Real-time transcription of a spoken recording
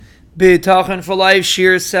Bitachon for Life,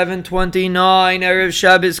 Shir 729, Erev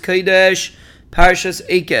Shabbos Kodesh, Parshas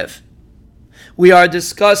Ekev. We are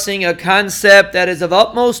discussing a concept that is of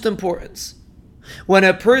utmost importance. When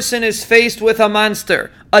a person is faced with a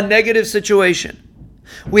monster, a negative situation,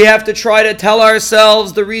 we have to try to tell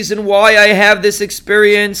ourselves the reason why I have this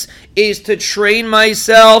experience is to train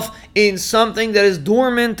myself in something that is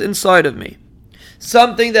dormant inside of me.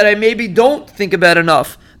 Something that I maybe don't think about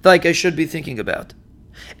enough, like I should be thinking about.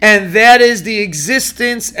 And that is the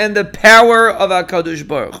existence and the power of HaKadosh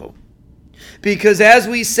Baruch Hu. Because as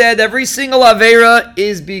we said, every single Aveira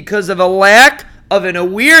is because of a lack of an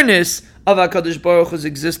awareness of HaKadosh Baruch Hu's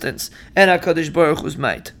existence and HaKadosh Baruch Hu's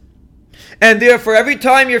might. And therefore, every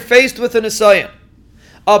time you're faced with an asayim,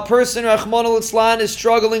 a person, Rahman al-Islan, is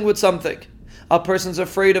struggling with something. A person's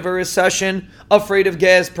afraid of a recession, afraid of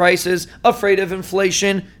gas prices, afraid of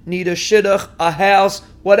inflation, need a shidduch, a house,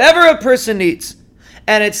 whatever a person needs.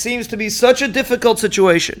 And it seems to be such a difficult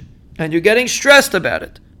situation, and you're getting stressed about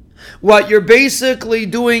it. What you're basically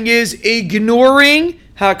doing is ignoring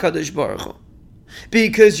HaKadosh Baruch Hu,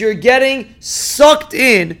 because you're getting sucked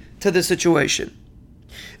in to the situation.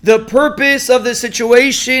 The purpose of the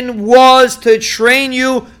situation was to train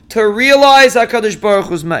you to realize HaKadosh Baruch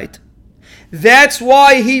Hu's might. That's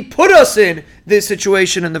why He put us in this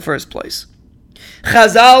situation in the first place.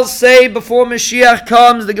 Chazal say before Mashiach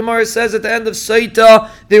comes, the Gemara says at the end of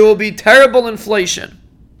Saita, there will be terrible inflation.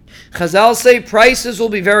 Chazal say prices will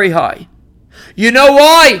be very high. You know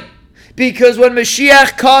why? Because when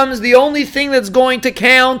Mashiach comes, the only thing that's going to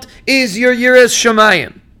count is your Yiras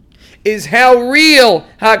Shamayim, is how real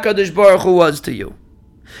HaKadosh Baruch Hu was to you.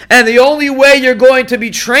 And the only way you're going to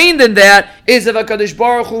be trained in that is if HaKadosh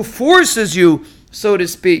Baruch Hu forces you, so to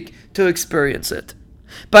speak, to experience it.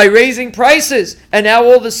 By raising prices, and now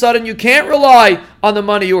all of a sudden you can't rely on the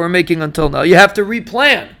money you were making until now. You have to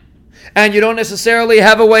replan, and you don't necessarily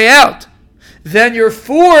have a way out. Then you're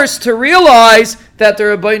forced to realize that the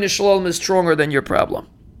Rabbeinu Shalom is stronger than your problem.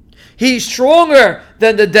 He's stronger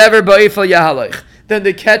than the Dever Ba'ifal Yahalech, than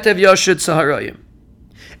the Ketev Yoshid Saharayim.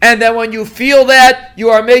 And then when you feel that, you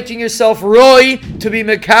are making yourself roi to be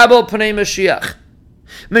Mekabel Pnei Mashiach.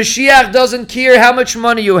 Mashiach doesn't care how much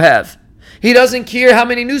money you have. He doesn't care how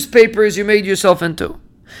many newspapers you made yourself into.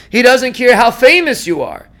 He doesn't care how famous you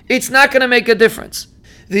are. It's not going to make a difference.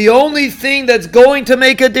 The only thing that's going to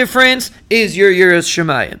make a difference is your Yiras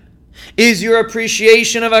Shamayim, is your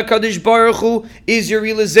appreciation of HaKadosh Baruch Hu, is your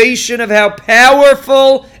realization of how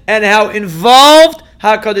powerful and how involved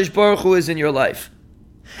HaKadosh Baruch Hu is in your life.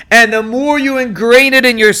 And the more you ingrain it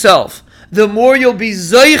in yourself, the more you'll be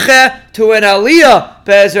Zoiche to an Aliyah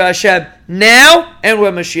Be'ezer Hashem now and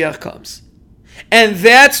when Mashiach comes. And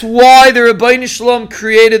that's why the Rabbeinu Shalom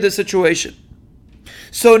created the situation.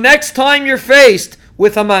 So next time you're faced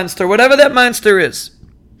with a monster, whatever that monster is,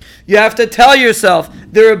 you have to tell yourself,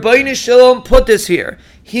 the Rabbeinu Shalom put this here.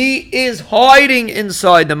 He is hiding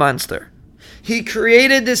inside the monster. He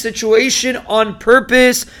created this situation on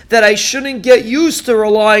purpose that I shouldn't get used to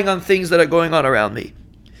relying on things that are going on around me.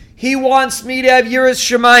 He wants me to have Yiras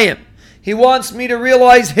Shamayim. He wants me to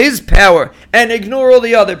realize His power and ignore all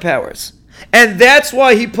the other powers. And that's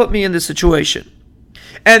why He put me in this situation.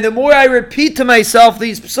 And the more I repeat to myself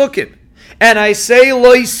these psukim, and I say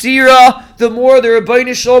Lo Sira, the more the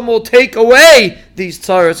Rabbeinu Shalom will take away these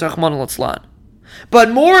tzaros Rahman al-Islan. But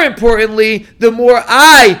more importantly, the more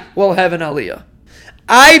I will have an aliyah.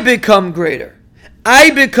 I become greater. I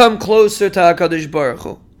become closer to HaKadosh Baruch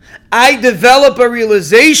Hu. I develop a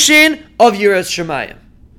realization of Yiras Shamayim.